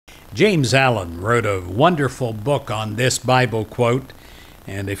James Allen wrote a wonderful book on this Bible quote,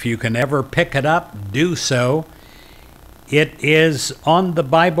 and if you can ever pick it up, do so. It is on the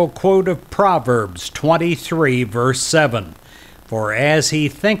Bible quote of Proverbs 23, verse 7. For as he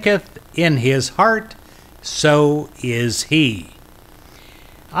thinketh in his heart, so is he.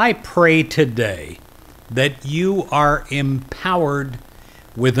 I pray today that you are empowered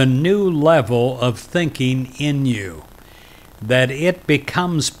with a new level of thinking in you, that it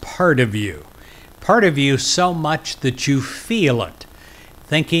becomes part of you so much that you feel it.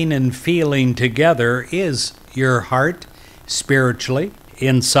 Thinking and feeling together is your heart spiritually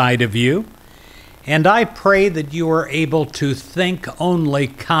inside of you. And I pray that you are able to think only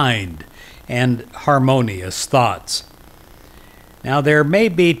kind and harmonious thoughts. Now, there may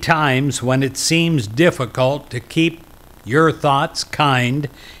be times when it seems difficult to keep your thoughts kind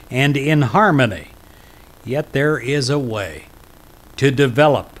and in harmony, yet there is a way to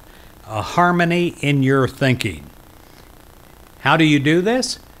develop a harmony in your thinking. How do you do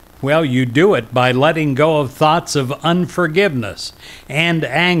this? Well, you do it by letting go of thoughts of unforgiveness and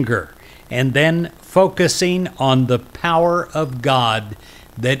anger, and then focusing on the power of God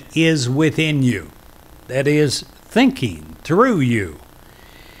that is within you, that is thinking through you.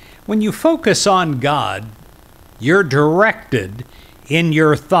 When you focus on God, you're directed in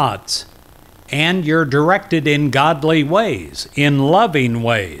your thoughts, and you're directed in godly ways, in loving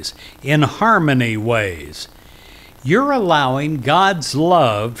ways, in harmony ways. You're allowing God's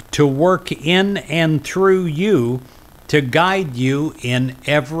love to work in and through you to guide you in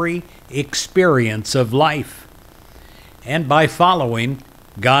every experience of life. And by following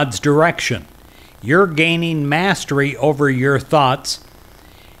God's direction, you're gaining mastery over your thoughts,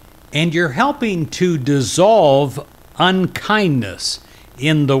 and you're helping to dissolve unkindness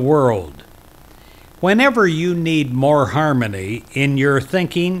in the world. Whenever you need more harmony in your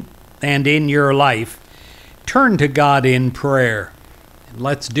thinking and in your life, turn to God in prayer. And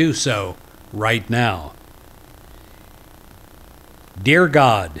let's do so right now. Dear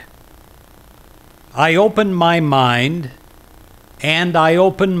God, I open my mind and I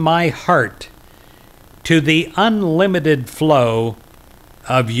open my heart to the unlimited flow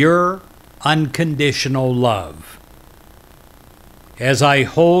of your unconditional love. As I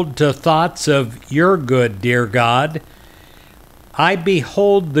hold to thoughts of your good, dear God, I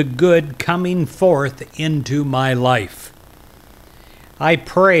behold the good coming forth into my life. I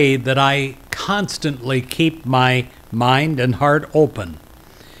pray that I constantly keep my mind and heart open,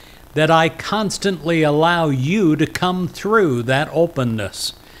 that I constantly allow you to come through that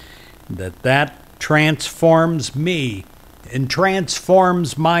openness, that transforms me and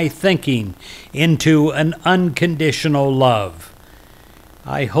transforms my thinking into an unconditional love.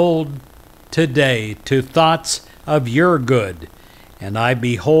 I hold today to thoughts of your good, and I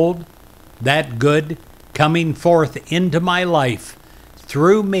behold that good coming forth into my life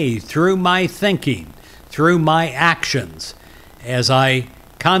through me, through my thinking, through my actions, as I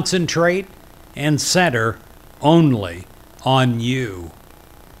concentrate and center only on you.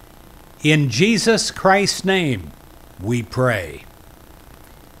 In Jesus Christ's name we pray.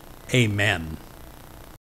 Amen.